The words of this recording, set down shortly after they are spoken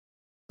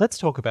Let's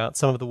talk about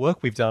some of the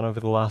work we've done over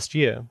the last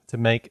year to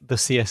make the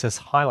CSS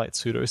highlight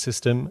pseudo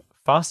system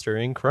faster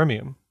in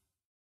Chromium.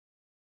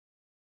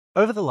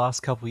 Over the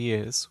last couple of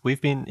years, we've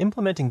been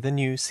implementing the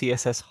new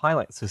CSS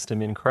highlight system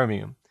in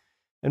Chromium,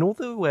 and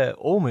although we're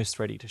almost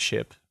ready to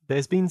ship,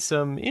 there's been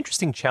some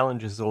interesting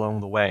challenges along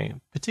the way,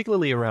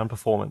 particularly around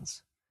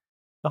performance.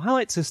 The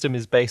highlight system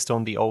is based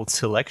on the old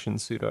selection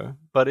pseudo,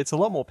 but it's a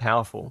lot more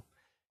powerful.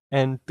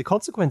 And the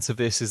consequence of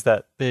this is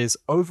that there's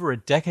over a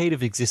decade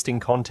of existing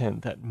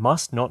content that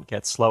must not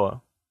get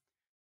slower.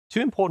 Two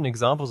important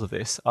examples of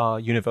this are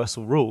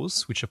universal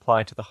rules, which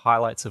apply to the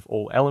highlights of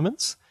all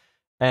elements,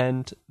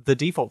 and the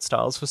default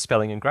styles for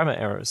spelling and grammar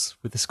errors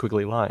with the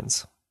squiggly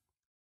lines.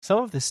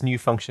 Some of this new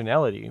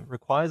functionality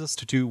requires us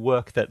to do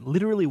work that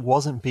literally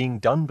wasn't being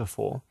done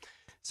before,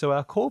 so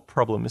our core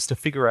problem is to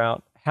figure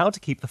out how to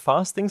keep the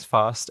fast things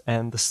fast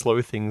and the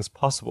slow things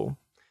possible.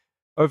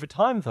 Over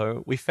time,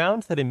 though, we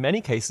found that in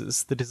many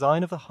cases, the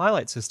design of the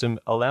highlight system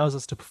allows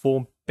us to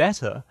perform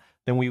better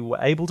than we were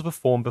able to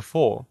perform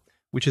before,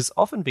 which has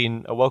often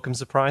been a welcome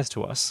surprise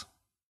to us.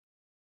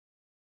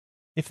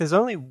 If there's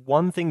only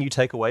one thing you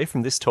take away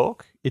from this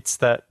talk, it's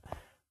that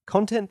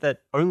content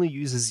that only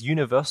uses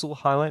universal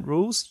highlight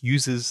rules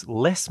uses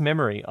less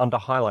memory under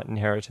highlight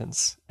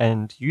inheritance,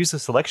 and user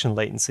selection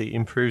latency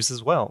improves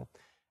as well,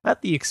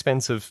 at the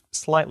expense of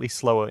slightly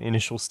slower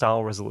initial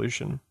style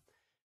resolution.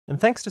 And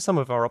thanks to some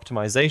of our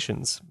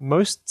optimizations,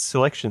 most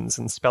selections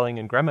and spelling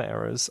and grammar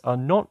errors are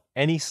not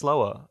any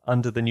slower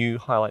under the new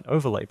highlight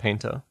overlay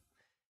painter.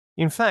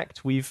 In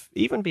fact, we've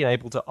even been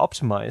able to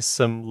optimize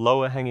some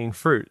lower hanging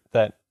fruit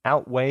that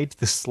outweighed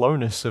the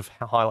slowness of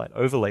highlight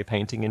overlay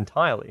painting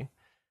entirely.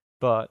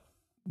 But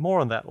more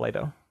on that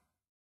later.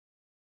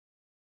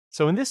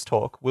 So in this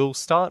talk, we'll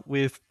start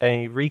with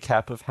a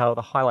recap of how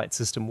the highlight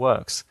system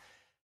works,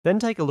 then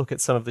take a look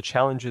at some of the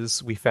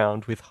challenges we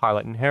found with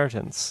highlight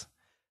inheritance.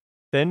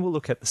 Then we'll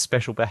look at the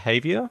special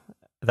behavior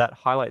that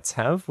highlights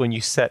have when you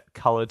set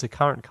color to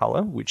current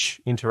color, which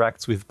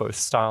interacts with both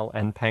style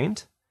and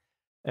paint.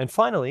 And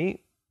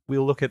finally,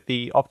 we'll look at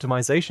the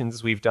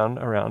optimizations we've done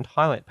around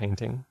highlight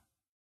painting.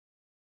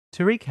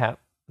 To recap,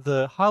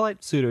 the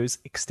highlight pseudos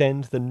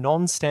extend the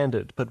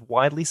non-standard but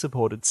widely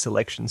supported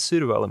selection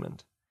pseudo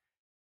element.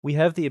 We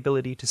have the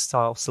ability to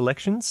style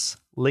selections,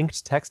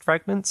 linked text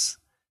fragments,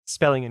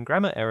 spelling and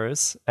grammar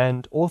errors,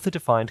 and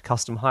author-defined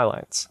custom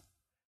highlights.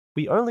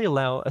 We only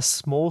allow a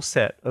small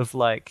set of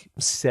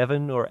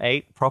 7 or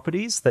 8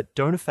 properties that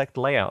don't affect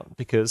layout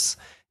because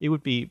it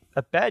would be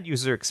a bad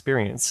user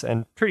experience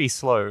and pretty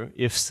slow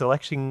if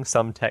selecting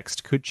some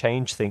text could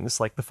change things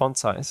like the font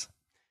size.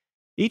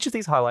 Each of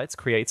these highlights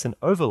creates an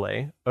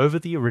overlay over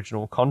the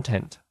original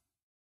content.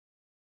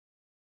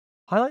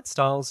 Highlight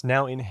styles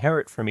now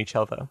inherit from each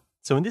other.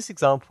 So in this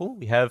example,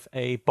 we have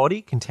a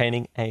body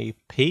containing a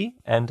P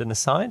and an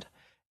aside,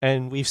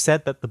 and we've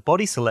said that the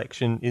body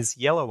selection is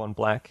yellow on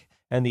black,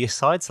 and the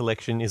aside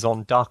selection is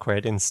on dark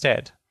red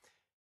instead.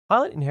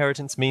 Highlight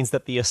inheritance means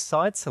that the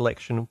aside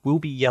selection will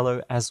be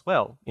yellow as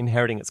well,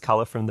 inheriting its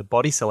color from the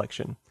body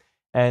selection,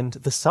 and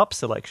the sub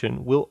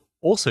selection will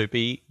also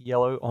be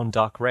yellow on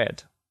dark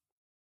red.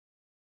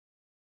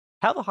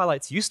 How the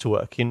highlights used to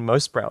work in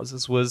most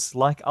browsers was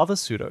like other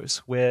pseudos,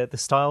 where the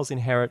styles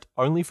inherit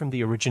only from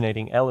the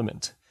originating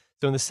element.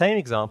 So in the same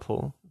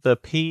example, the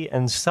P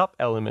and sub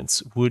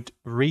elements would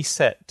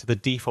reset to the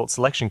default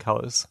selection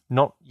colors,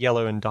 not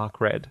yellow and dark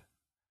red.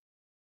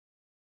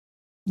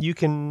 You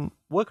can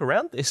work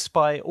around this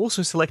by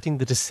also selecting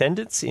the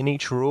descendants in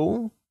each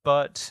rule,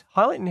 but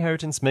highlight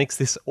inheritance makes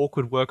this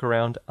awkward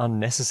workaround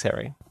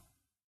unnecessary.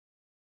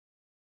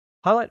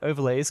 Highlight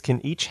overlays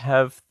can each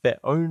have their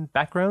own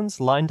backgrounds,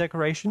 line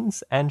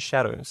decorations, and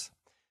shadows.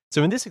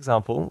 So in this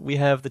example, we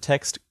have the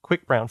text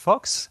quick brown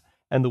fox,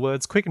 and the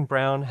words quick and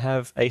brown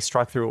have a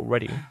strike through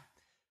already.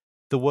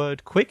 The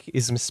word quick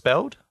is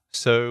misspelled,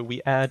 so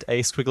we add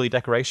a squiggly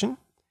decoration.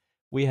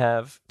 We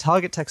have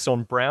target text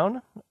on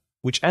brown,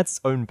 which adds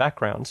its own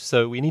background,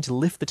 so we need to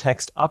lift the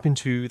text up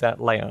into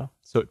that layer,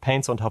 so it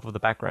paints on top of the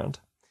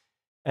background.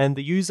 And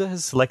the user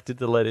has selected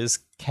the letters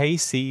K,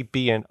 C,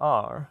 B, and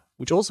R,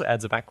 which also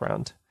adds a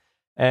background.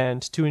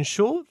 And to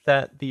ensure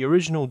that the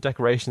original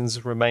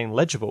decorations remain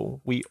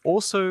legible, we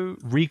also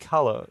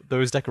recolor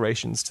those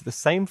decorations to the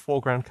same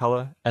foreground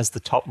color as the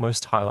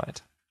topmost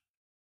highlight.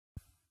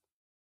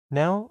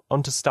 Now,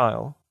 onto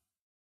style.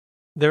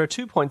 There are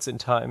 2 points in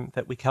time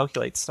that we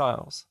calculate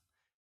styles.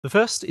 The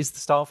first is the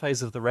style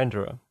phase of the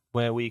renderer,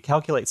 where we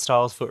calculate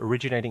styles for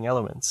originating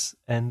elements,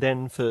 and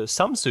then for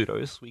some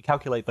pseudos, we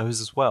calculate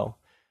those as well,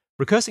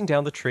 recursing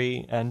down the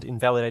tree and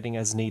invalidating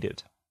as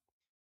needed.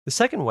 The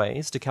second way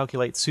is to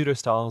calculate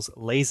pseudo-styles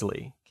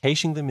lazily,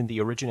 caching them in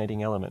the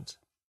originating element.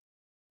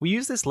 We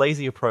use this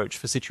lazy approach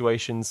for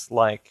situations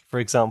like, for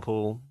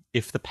example,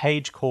 if the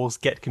page calls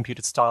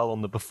getComputed_style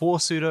on the before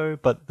pseudo,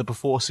 but the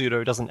before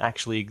pseudo doesn't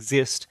actually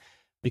exist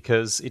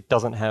because it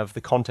doesn't have the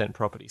content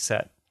property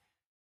set.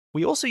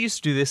 We also used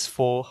to do this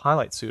for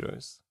highlight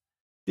pseudos.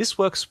 This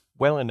works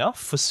well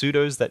enough for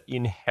pseudos that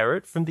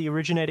inherit from the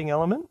originating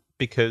element,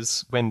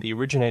 because when the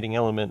originating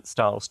element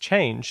styles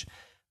change,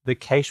 the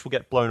cache will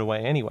get blown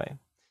away anyway.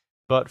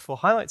 But for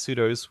highlight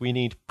pseudos, we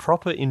need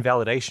proper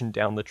invalidation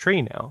down the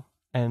tree now,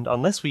 and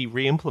unless we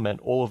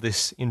re-implement all of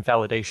this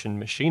invalidation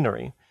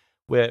machinery,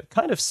 we're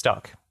kind of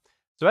stuck.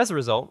 So as a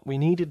result, we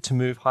needed to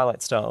move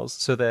highlight styles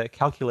so they're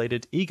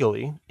calculated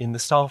eagerly in the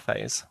style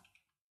phase.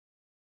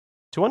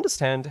 To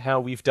understand how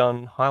we've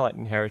done highlight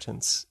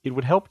inheritance, it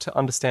would help to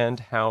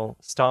understand how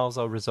styles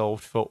are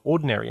resolved for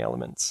ordinary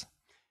elements.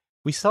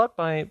 We start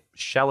by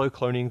shallow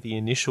cloning the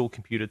initial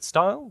computed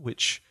style,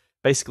 which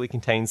basically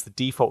contains the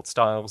default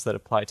styles that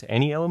apply to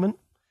any element.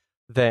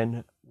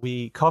 Then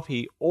we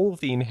copy all of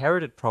the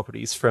inherited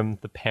properties from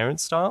the parent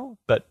style,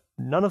 but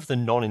none of the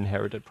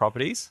non-inherited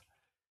properties.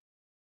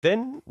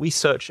 Then we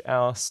search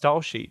our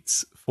style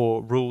sheets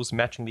for rules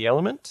matching the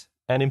element,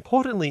 and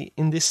importantly,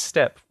 in this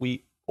step,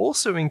 we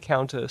also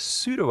encounter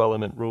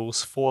pseudo-element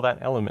rules for that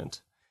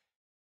element.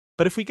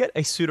 But if we get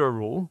a pseudo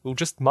rule, we'll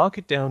just mark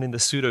it down in the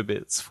pseudo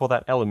bits for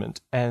that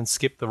element and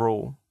skip the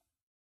rule.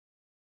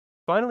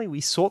 Finally, we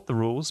sort the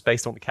rules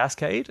based on the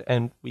cascade,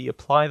 and we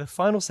apply the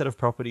final set of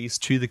properties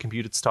to the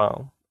computed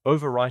style,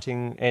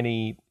 overwriting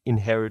any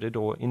inherited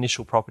or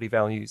initial property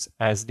values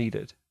as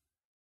needed.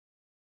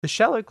 The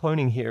shallow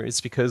cloning here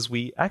is because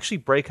we actually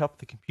break up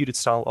the computed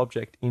style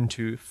object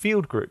into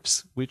field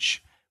groups,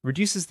 which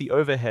reduces the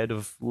overhead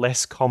of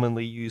less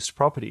commonly used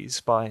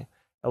properties by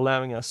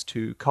allowing us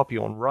to copy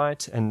on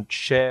write and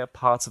share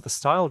parts of the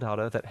style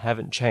data that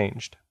haven't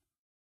changed.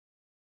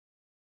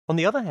 On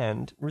the other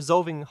hand,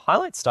 resolving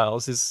highlight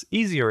styles is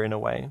easier in a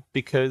way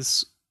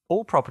because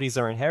all properties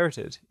are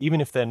inherited,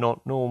 even if they're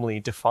not normally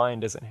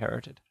defined as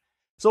inherited.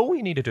 So all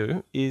we need to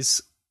do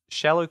is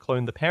shallow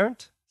clone the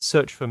parent,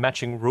 search for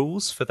matching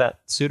rules for that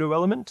pseudo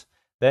element,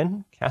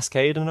 then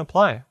cascade and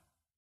apply.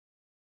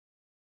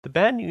 The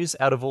bad news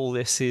out of all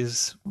this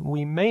is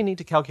we may need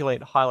to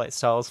calculate highlight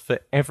styles for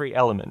every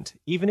element,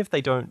 even if they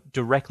don't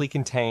directly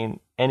contain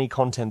any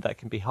content that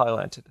can be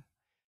highlighted.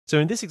 So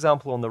in this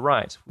example on the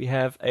right, we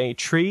have a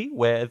tree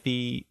where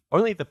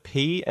only the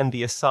P and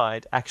the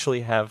aside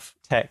actually have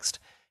text,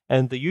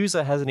 and the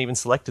user hasn't even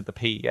selected the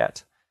P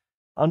yet.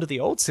 Under the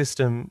old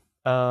system,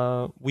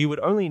 we would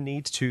only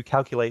need to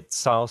calculate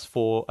styles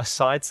for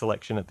aside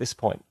selection at this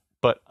point.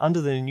 But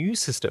under the new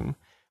system,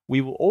 we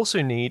will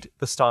also need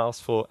the styles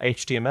for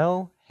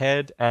HTML,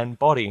 head, and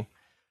body,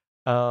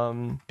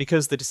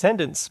 because the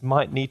descendants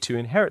might need to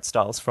inherit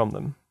styles from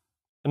them.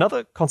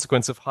 Another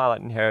consequence of highlight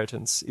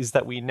inheritance is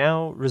that we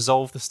now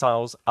resolve the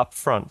styles up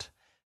front,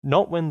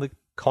 not when the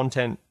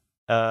content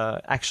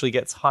actually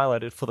gets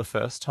highlighted for the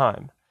first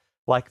time,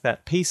 like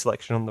that P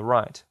selection on the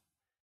right.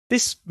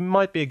 This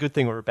might be a good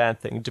thing or a bad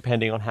thing,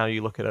 depending on how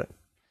you look at it.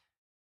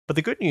 But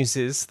the good news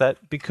is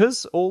that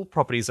because all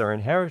properties are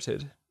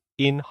inherited,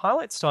 in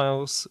highlight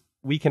styles,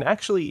 we can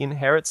actually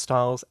inherit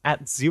styles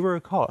at zero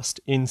cost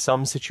in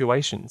some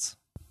situations.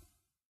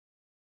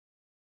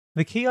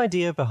 The key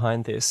idea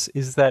behind this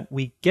is that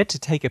we get to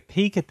take a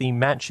peek at the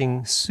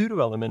matching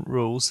pseudo-element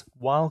rules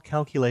while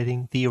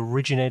calculating the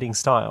originating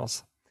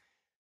styles.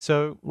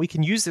 So we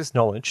can use this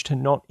knowledge to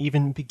not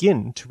even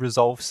begin to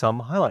resolve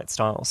some highlight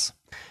styles.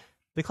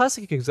 The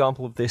classic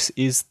example of this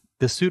is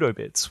the pseudo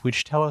bits,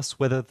 which tell us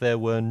whether there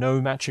were no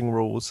matching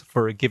rules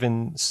for a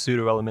given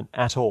pseudo-element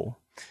at all.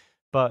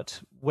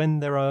 But when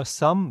there are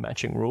some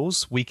matching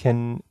rules, we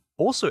can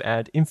also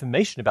add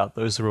information about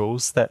those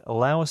rules that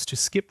allow us to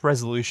skip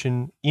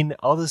resolution in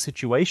other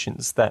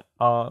situations that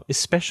are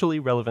especially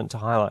relevant to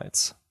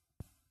highlights.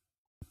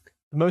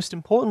 The most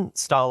important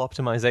style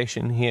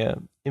optimization here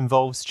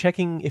involves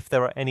checking if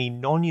there are any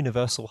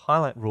non-universal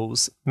highlight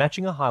rules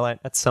matching a highlight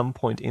at some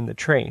point in the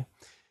tree,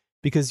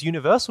 because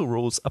universal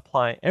rules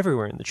apply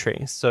everywhere in the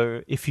tree.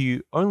 So if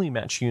you only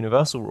match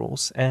universal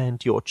rules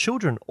and your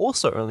children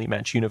also only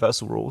match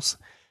universal rules,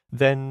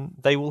 then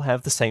they will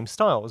have the same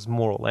styles,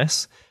 more or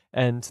less,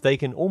 and they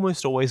can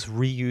almost always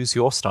reuse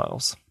your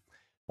styles.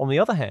 On the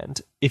other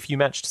hand, if you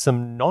matched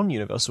some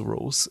non-universal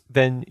rules,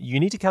 then you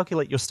need to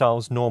calculate your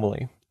styles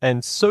normally,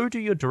 and so do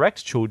your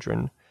direct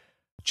children,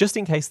 just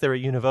in case there are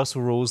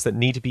universal rules that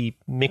need to be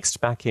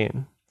mixed back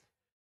in.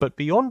 But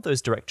beyond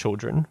those direct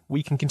children,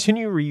 we can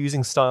continue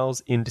reusing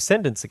styles in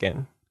descendants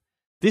again.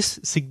 This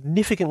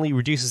significantly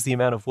reduces the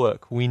amount of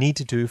work we need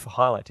to do for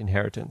highlight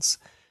inheritance,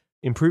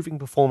 improving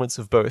performance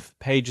of both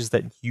pages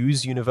that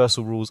use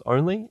universal rules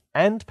only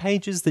and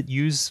pages that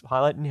use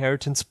highlight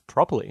inheritance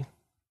properly.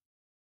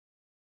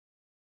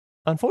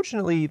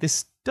 Unfortunately,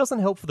 this doesn't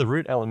help for the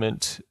root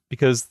element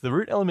because the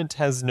root element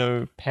has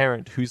no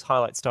parent whose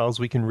highlight styles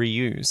we can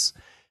reuse.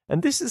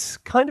 And this is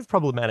kind of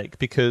problematic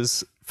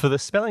because for the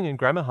spelling and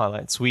grammar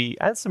highlights, we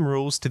add some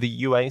rules to the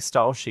UA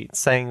style sheet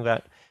saying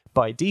that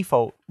by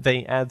default,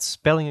 they add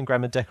spelling and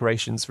grammar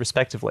decorations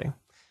respectively.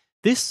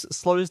 This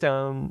slows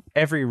down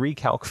every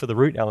recalc for the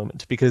root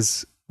element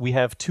because we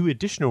have two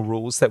additional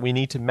rules that we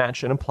need to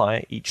match and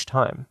apply each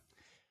time.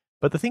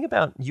 But the thing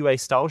about UA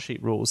style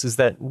sheet rules is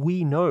that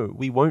we know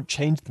we won't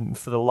change them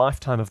for the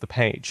lifetime of the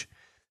page.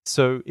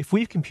 So if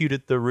we've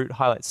computed the root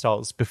highlight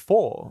styles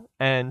before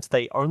and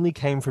they only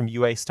came from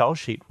UA style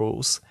sheet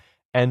rules,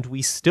 and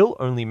we still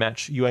only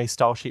match UA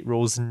style sheet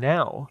rules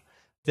now,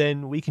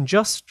 then we can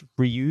just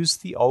reuse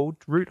the old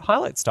root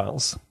highlight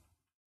styles.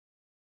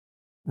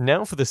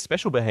 Now for the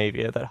special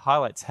behavior that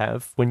highlights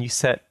have when you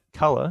set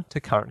color to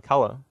current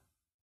color.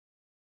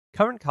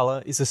 Current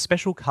color is a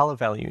special color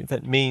value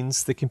that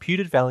means the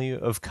computed value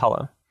of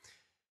color.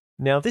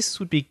 Now this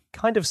would be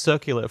kind of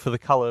circular for the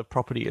color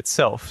property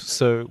itself,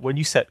 so when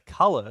you set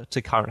color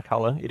to current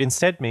color, it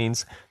instead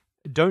means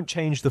don't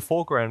change the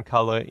foreground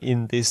color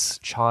in this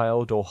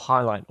child or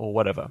highlight or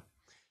whatever.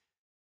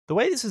 The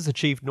way this is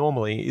achieved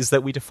normally is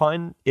that we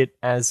define it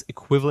as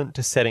equivalent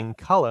to setting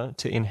color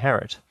to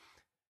inherit.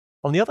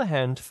 On the other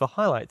hand, for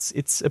highlights,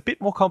 it's a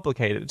bit more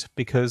complicated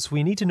because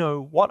we need to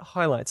know what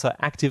highlights are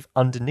active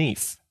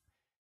underneath.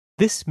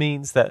 This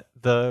means that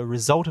the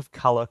result of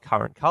color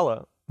current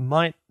color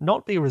might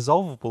not be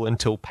resolvable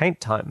until paint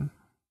time.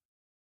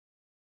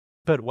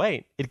 But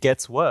wait, it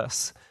gets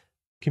worse.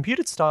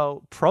 Computed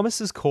style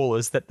promises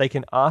callers that they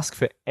can ask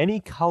for any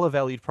color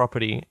valued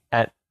property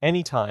at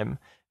any time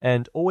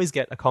and always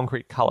get a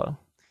concrete color.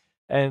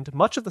 And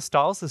much of the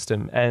style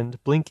system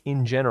and Blink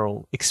in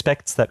general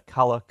expects that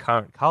color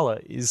current color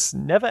is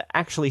never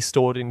actually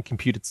stored in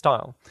computed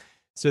style,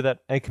 so that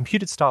a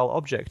computed style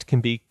object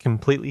can be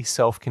completely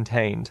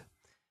self-contained.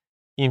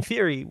 In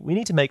theory, we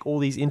need to make all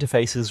these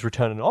interfaces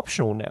return an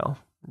optional now,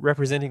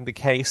 representing the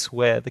case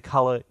where the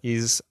color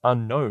is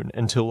unknown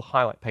until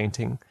highlight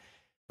painting.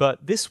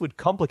 But this would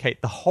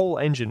complicate the whole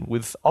engine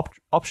with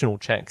optional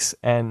checks,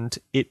 and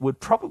it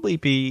would probably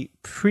be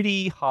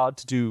pretty hard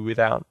to do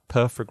without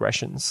perf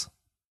regressions.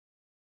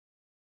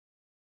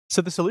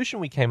 So the solution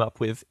we came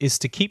up with is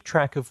to keep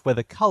track of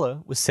whether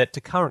color was set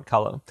to current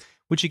color,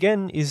 which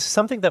again is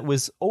something that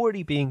was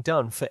already being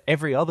done for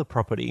every other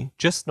property,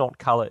 just not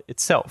color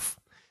itself.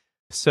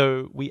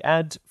 So we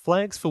add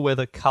flags for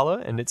whether color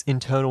and its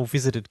internal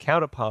visited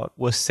counterpart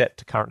were set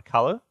to current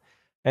color,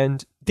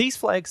 and these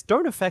flags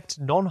don't affect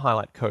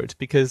non-highlight code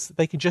because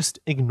they can just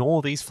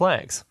ignore these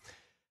flags.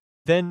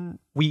 Then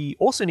we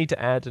also need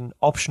to add an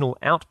optional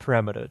out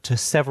parameter to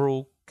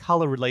several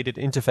color-related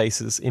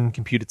interfaces in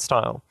computed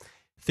style.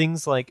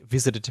 Things like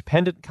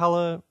visitor-dependent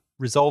color,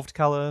 resolved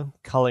color,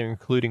 color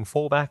including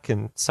fallback,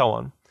 and so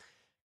on.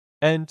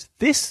 And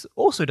this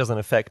also doesn't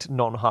affect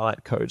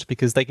non-highlight code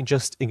because they can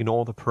just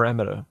ignore the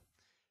parameter.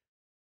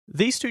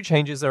 These two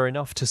changes are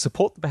enough to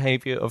support the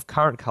behavior of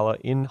current color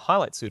in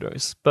highlight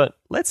pseudos, but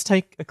let's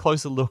take a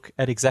closer look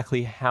at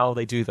exactly how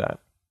they do that.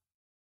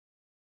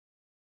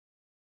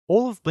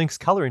 All of Blink's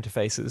color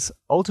interfaces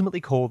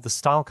ultimately call the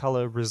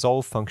styleColor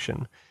resolve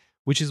function,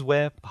 which is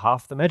where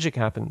half the magic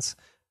happens.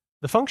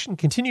 The function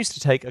continues to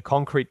take a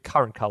concrete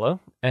current color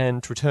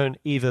and return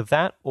either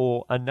that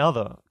or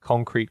another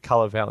concrete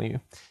color value,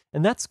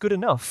 and that's good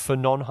enough for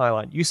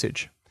non-highlight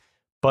usage.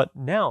 But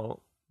now,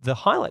 the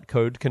highlight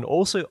code can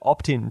also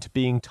opt in to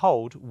being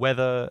told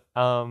whether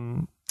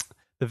the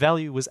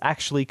value was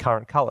actually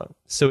current color,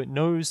 so it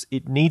knows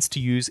it needs to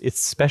use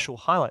its special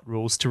highlight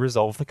rules to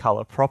resolve the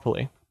color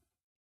properly.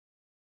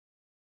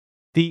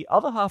 The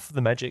other half of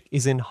the magic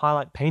is in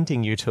highlight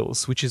painting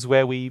utils, which is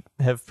where we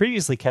have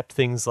previously kept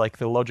things like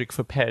the logic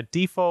for paired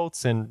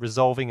defaults and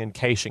resolving and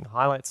caching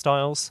highlight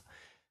styles.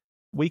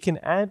 We can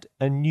add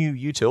a new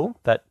util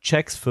that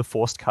checks for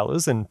forced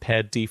colors and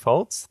paired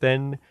defaults,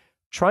 then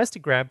tries to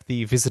grab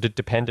the visited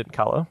dependent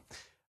color,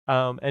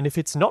 and if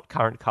it's not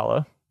current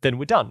color, then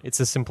we're done. It's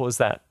as simple as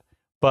that.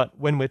 But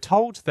when we're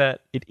told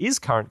that it is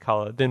current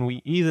color, then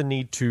we either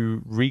need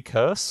to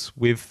recurse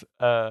with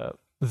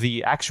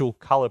the actual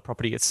color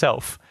property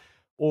itself,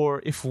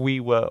 or if we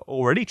were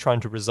already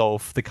trying to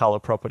resolve the color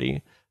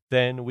property,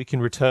 then we can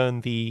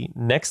return the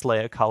next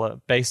layer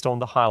color based on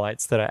the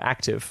highlights that are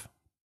active.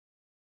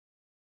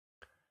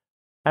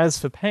 As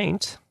for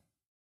paint,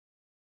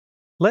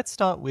 let's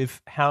start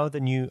with how the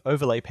new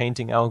overlay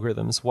painting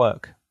algorithms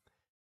work.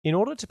 In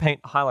order to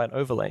paint highlight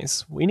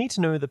overlays, we need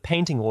to know the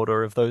painting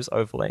order of those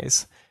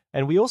overlays,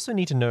 and we also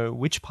need to know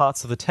which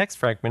parts of the text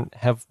fragment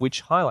have which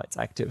highlights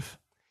active.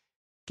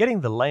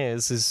 Getting the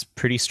layers is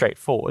pretty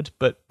straightforward,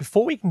 but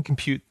before we can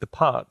compute the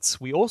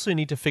parts, we also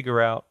need to figure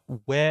out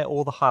where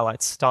all the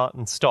highlights start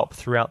and stop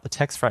throughout the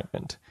text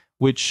fragment,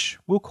 which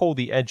we'll call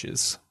the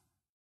edges.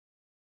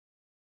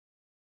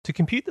 To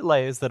compute the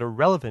layers that are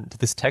relevant to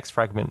this text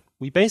fragment,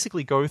 we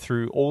basically go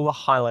through all the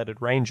highlighted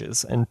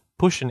ranges and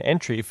push an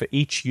entry for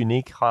each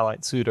unique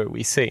highlight pseudo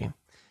we see.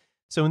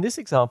 So in this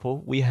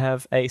example, we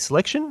have a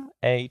selection,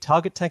 a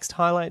target text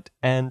highlight,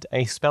 and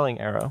a spelling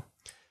error.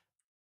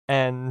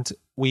 And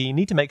we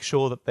need to make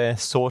sure that they're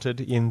sorted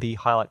in the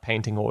highlight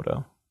painting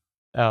order,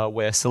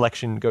 where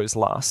selection goes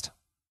last.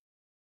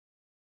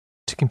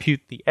 To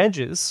compute the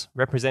edges,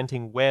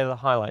 representing where the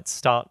highlights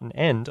start and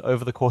end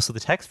over the course of the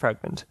text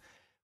fragment,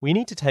 we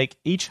need to take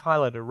each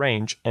highlighted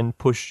range and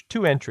push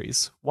two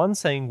entries, one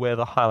saying where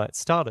the highlight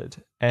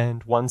started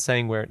and one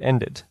saying where it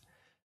ended.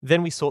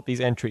 Then we sort these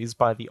entries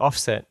by the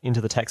offset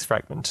into the text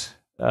fragment,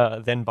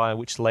 then by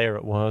which layer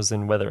it was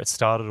and whether it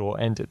started or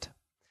ended.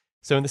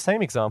 So in the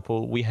same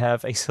example, we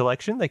have a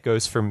selection that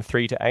goes from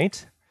 3 to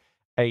 8,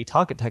 a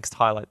target text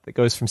highlight that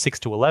goes from 6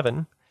 to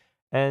 11,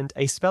 and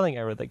a spelling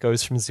error that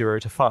goes from 0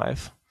 to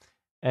 5.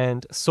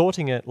 And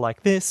sorting it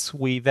like this,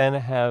 we then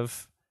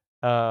have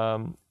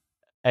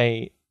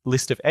a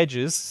list of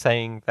edges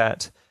saying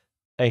that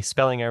a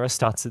spelling error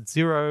starts at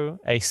 0,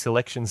 a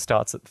selection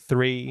starts at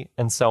 3,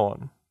 and so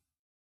on.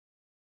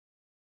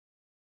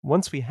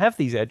 Once we have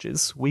these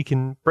edges, we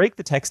can break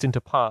the text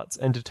into parts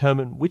and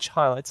determine which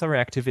highlights are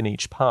active in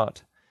each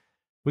part.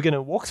 We're going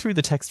to walk through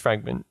the text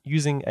fragment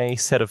using a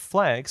set of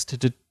flags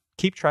to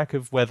keep track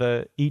of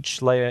whether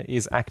each layer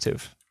is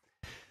active.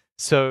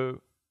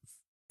 So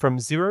from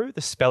 0,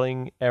 the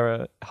spelling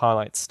error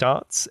highlight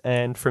starts,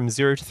 and from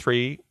 0 to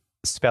 3,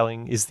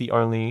 spelling is the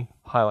only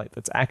highlight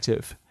that's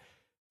active.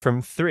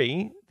 From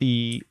 3,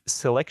 the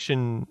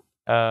selection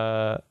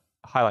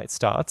highlight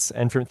starts,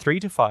 and from 3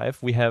 to 5,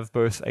 we have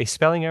both a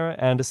spelling error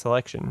and a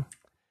selection.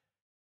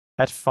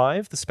 At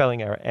 5, the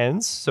spelling error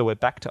ends, so we're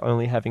back to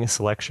only having a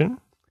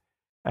selection.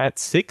 At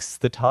 6,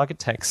 the target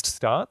text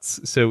starts,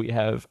 so we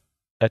have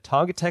a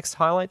target text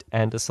highlight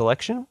and a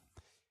selection.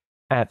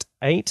 At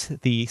 8,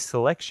 the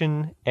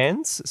selection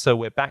ends, so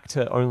we're back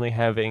to only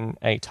having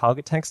a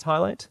target text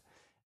highlight.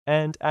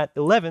 And at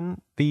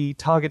 11, the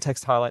target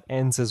text highlight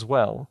ends as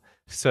well.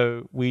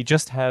 So we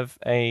just have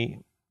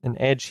an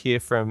edge here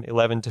from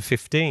 11 to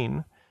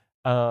 15,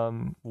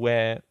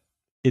 where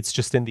it's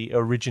just in the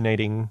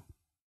originating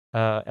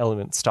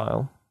element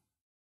style.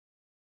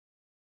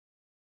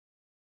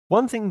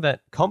 One thing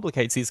that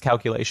complicates these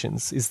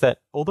calculations is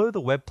that although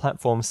the web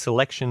platform's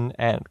selection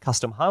and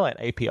custom highlight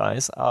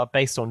APIs are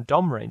based on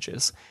DOM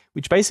ranges,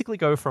 which basically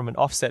go from an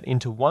offset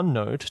into one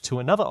node to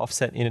another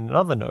offset in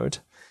another node,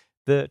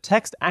 the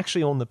text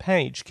actually on the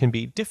page can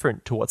be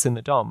different to what's in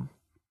the DOM.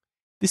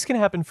 This can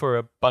happen for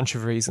a bunch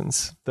of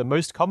reasons. The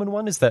most common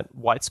one is that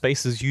white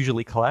space is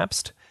usually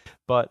collapsed,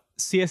 but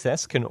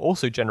CSS can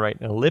also generate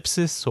an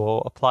ellipsis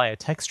or apply a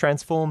text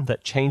transform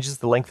that changes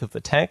the length of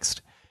the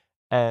text,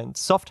 and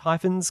soft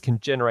hyphens can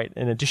generate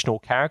an additional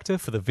character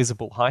for the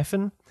visible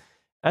hyphen.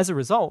 As a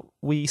result,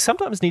 we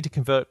sometimes need to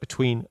convert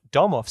between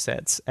DOM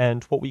offsets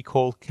and what we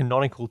call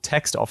canonical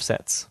text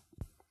offsets.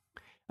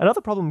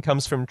 Another problem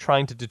comes from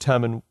trying to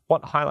determine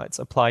what highlights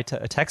apply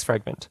to a text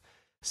fragment.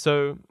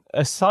 So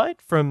aside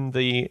from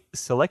the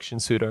selection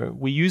pseudo,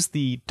 we use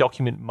the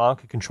document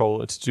marker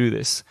controller to do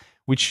this,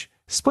 which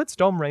splits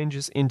DOM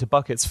ranges into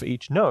buckets for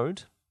each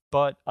node,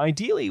 but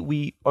ideally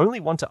we only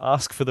want to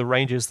ask for the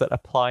ranges that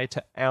apply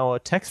to our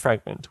text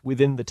fragment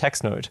within the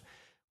text node,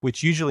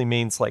 which usually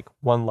means like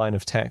one line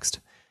of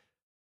text.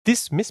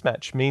 This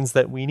mismatch means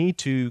that we need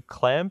to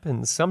clamp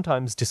and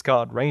sometimes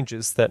discard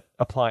ranges that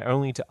apply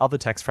only to other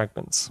text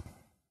fragments.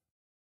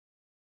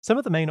 Some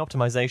of the main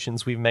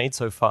optimizations we've made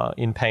so far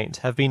in Paint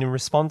have been in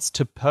response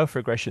to perf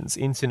regressions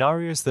in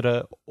scenarios that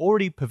are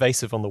already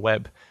pervasive on the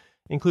web,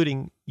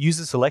 including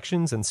user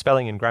selections and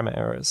spelling and grammar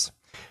errors.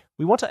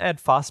 We want to add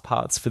fast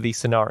paths for these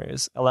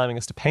scenarios, allowing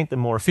us to paint them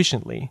more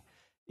efficiently,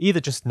 either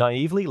just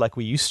naively like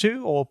we used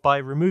to, or by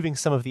removing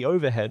some of the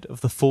overhead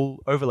of the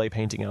full overlay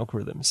painting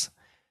algorithms.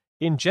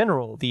 In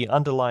general, the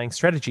underlying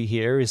strategy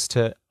here is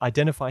to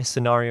identify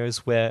scenarios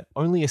where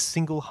only a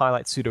single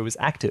highlight pseudo is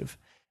active,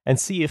 and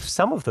see if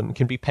some of them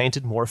can be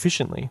painted more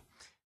efficiently.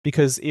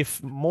 Because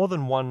if more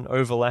than one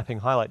overlapping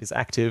highlight is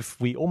active,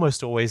 we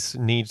almost always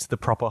need the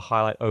proper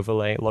highlight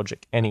overlay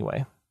logic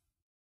anyway.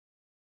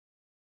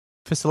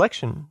 For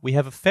selection, we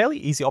have a fairly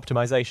easy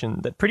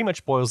optimization that pretty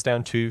much boils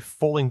down to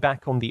falling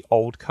back on the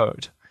old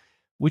code,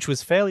 which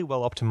was fairly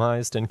well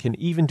optimized and can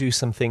even do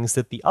some things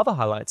that the other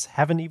highlights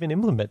haven't even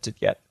implemented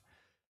yet.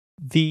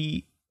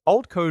 The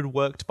old code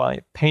worked by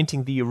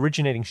painting the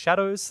originating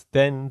shadows,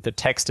 then the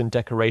text and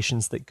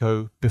decorations that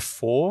go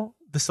before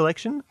the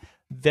selection,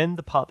 then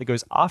the part that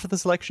goes after the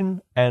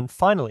selection, and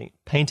finally,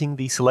 painting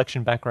the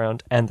selection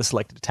background and the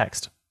selected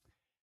text.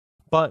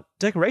 But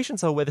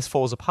decorations are where this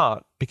falls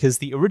apart, because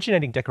the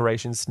originating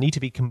decorations need to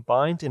be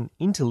combined and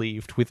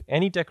interleaved with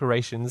any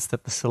decorations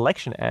that the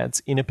selection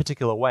adds in a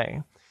particular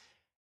way.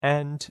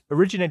 And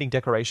originating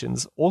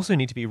decorations also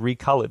need to be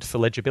recolored for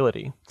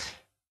legibility.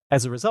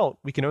 As a result,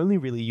 we can only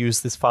really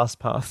use this fast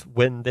path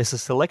when there's a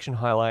selection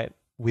highlight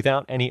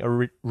without any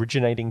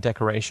originating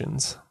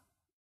decorations.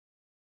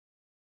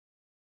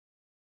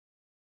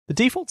 The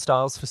default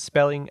styles for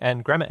spelling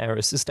and grammar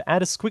errors is to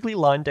add a squiggly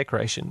line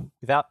decoration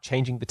without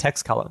changing the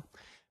text color.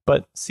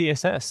 But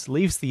CSS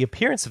leaves the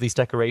appearance of these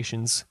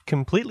decorations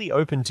completely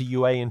open to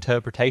UA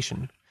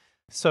interpretation.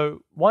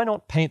 So why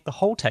not paint the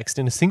whole text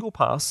in a single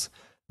pass,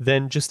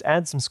 then just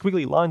add some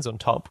squiggly lines on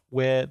top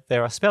where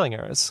there are spelling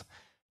errors?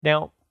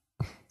 Now,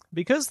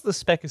 because the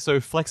spec is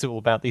so flexible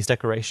about these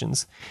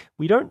decorations,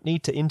 we don't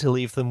need to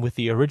interleave them with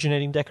the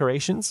originating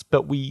decorations,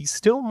 but we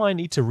still might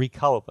need to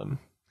recolor them.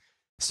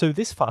 So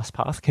this fast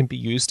path can be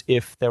used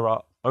if there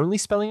are only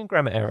spelling and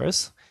grammar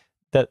errors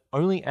that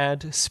only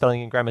add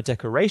spelling and grammar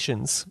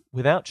decorations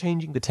without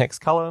changing the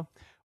text color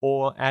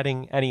or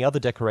adding any other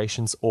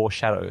decorations or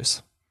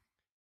shadows.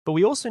 But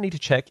we also need to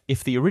check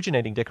if the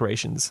originating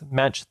decorations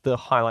match the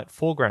highlight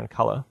foreground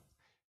color.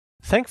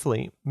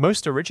 Thankfully,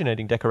 most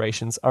originating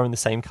decorations are in the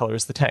same color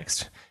as the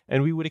text,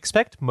 and we would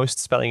expect most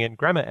spelling and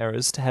grammar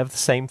errors to have the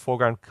same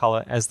foreground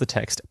color as the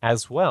text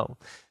as well,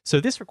 so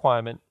this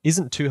requirement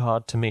isn't too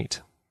hard to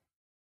meet.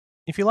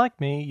 If you're like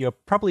me, you're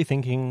probably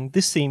thinking,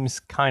 this seems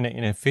kinda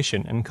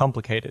inefficient and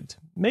complicated.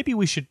 Maybe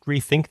we should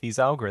rethink these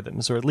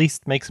algorithms, or at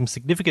least make some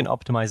significant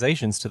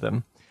optimizations to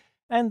them.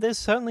 And there's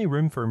certainly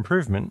room for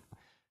improvement.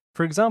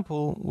 For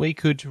example, we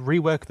could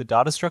rework the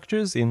data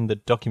structures in the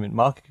document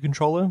marker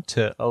controller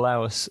to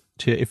allow us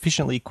to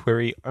efficiently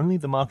query only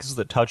the markers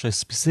that touch a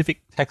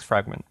specific text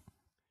fragment.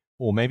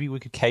 Or maybe we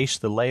could cache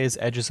the layers,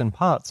 edges, and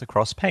parts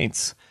across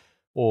paints.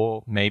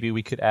 Or maybe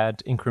we could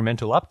add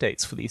incremental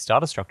updates for these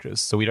data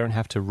structures so we don't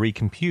have to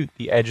recompute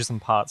the edges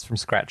and parts from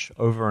scratch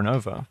over and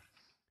over.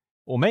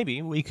 Or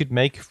maybe we could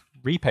make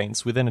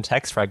repaints within a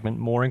text fragment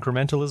more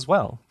incremental as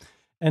well.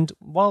 And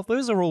while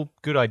those are all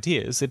good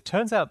ideas, it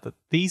turns out that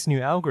these new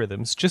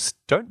algorithms just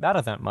don't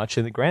matter that much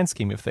in the grand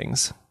scheme of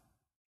things.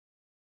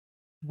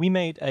 We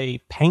made a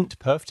paint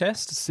perf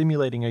test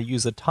simulating a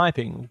user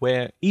typing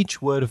where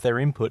each word of their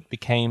input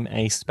became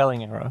a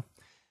spelling error.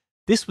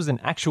 This was an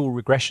actual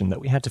regression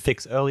that we had to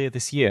fix earlier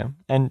this year,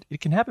 and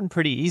it can happen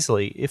pretty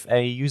easily if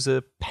a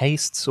user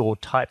pastes or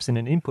types in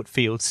an input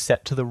field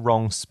set to the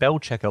wrong spell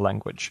checker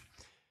language.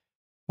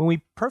 When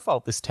we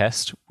profiled this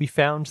test, we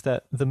found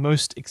that the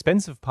most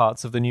expensive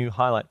parts of the new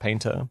highlight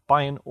painter,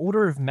 by an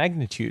order of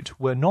magnitude,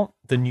 were not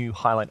the new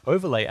highlight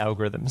overlay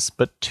algorithms,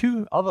 but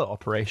two other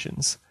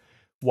operations.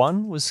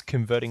 One was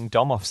converting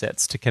DOM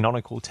offsets to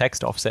canonical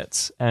text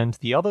offsets, and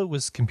the other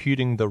was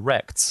computing the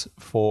rects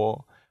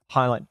for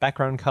highlight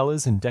background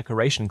colors and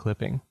decoration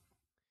clipping.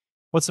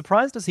 What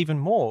surprised us even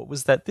more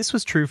was that this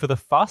was true for the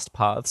fast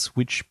paths,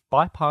 which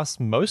bypass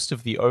most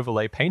of the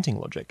overlay painting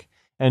logic,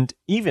 and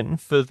even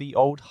for the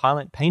old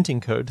highlight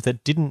painting code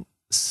that didn't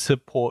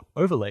support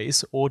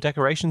overlays or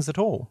decorations at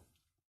all.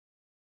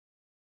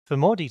 For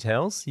more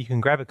details, you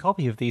can grab a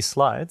copy of these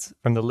slides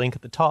from the link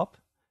at the top,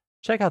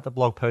 check out the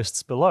blog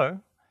posts below,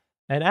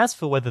 and as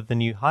for whether the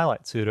new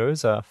highlight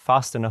pseudos are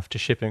fast enough to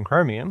ship in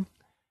Chromium,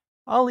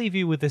 I'll leave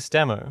you with this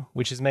demo,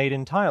 which is made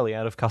entirely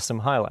out of custom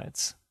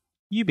highlights.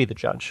 You be the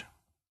judge.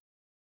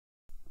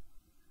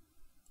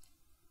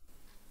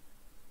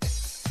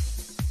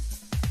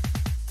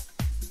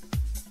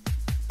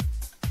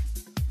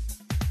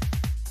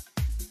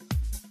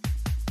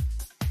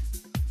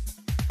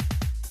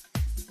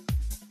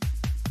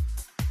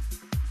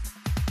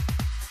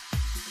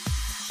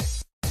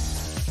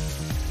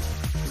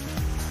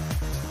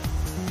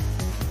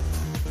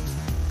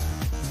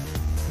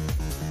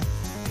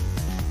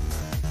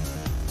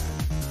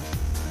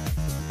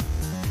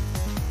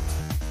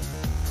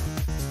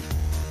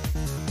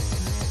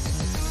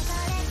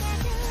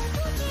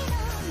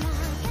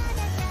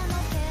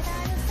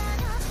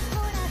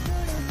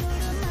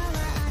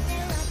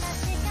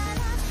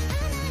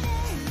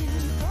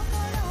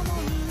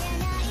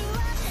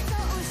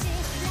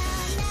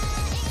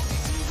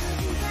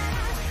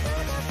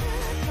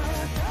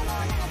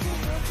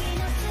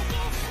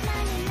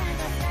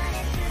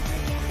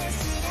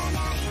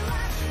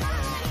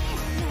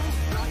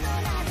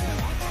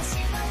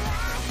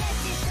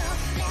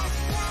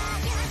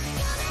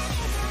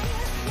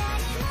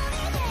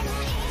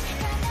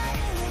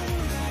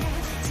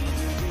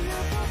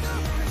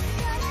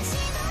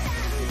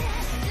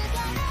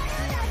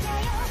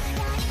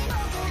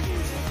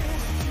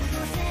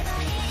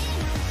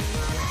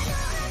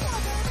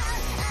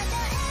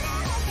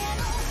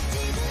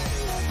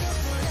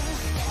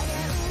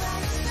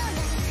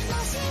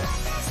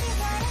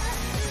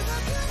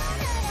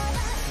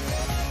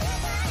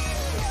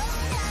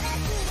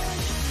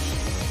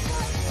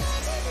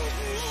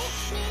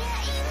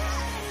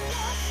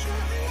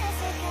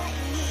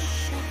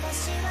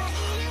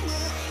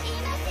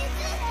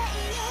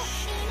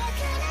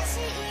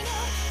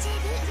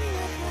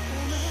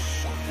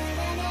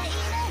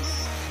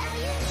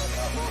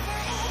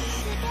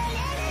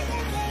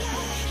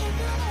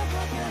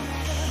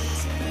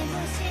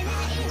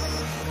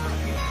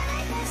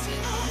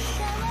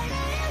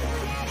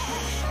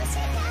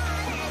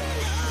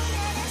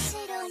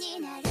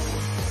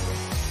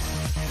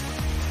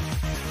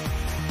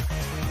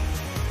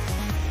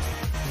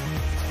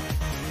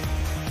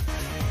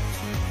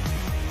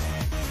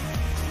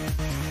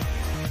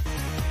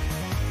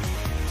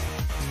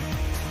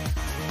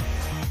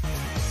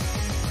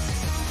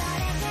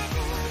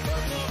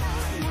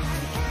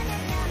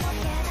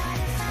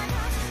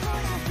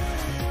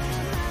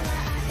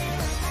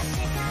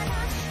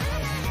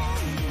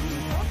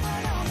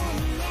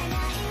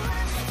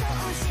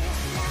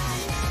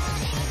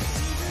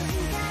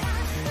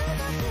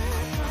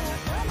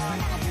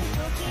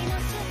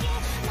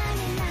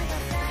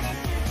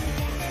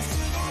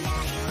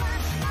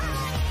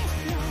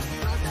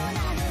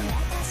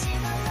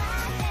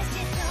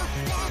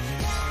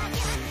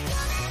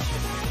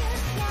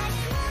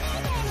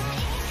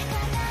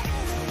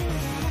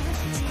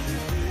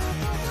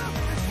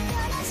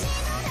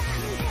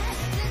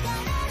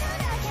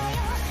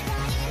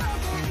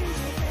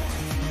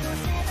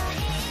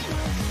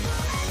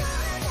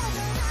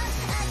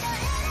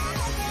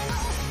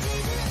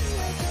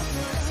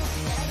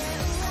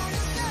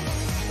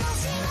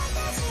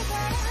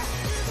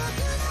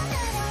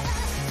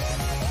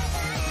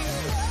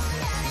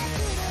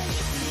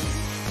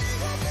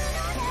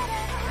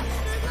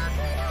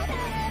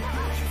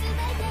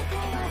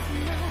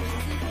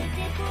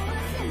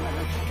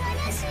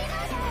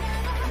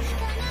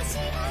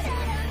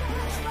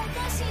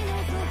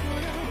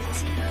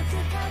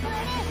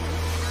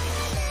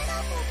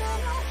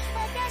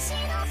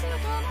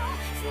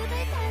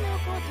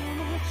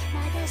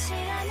 知ら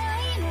な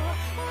いの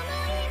思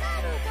い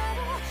がるだ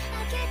ろう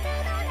開けた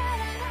だ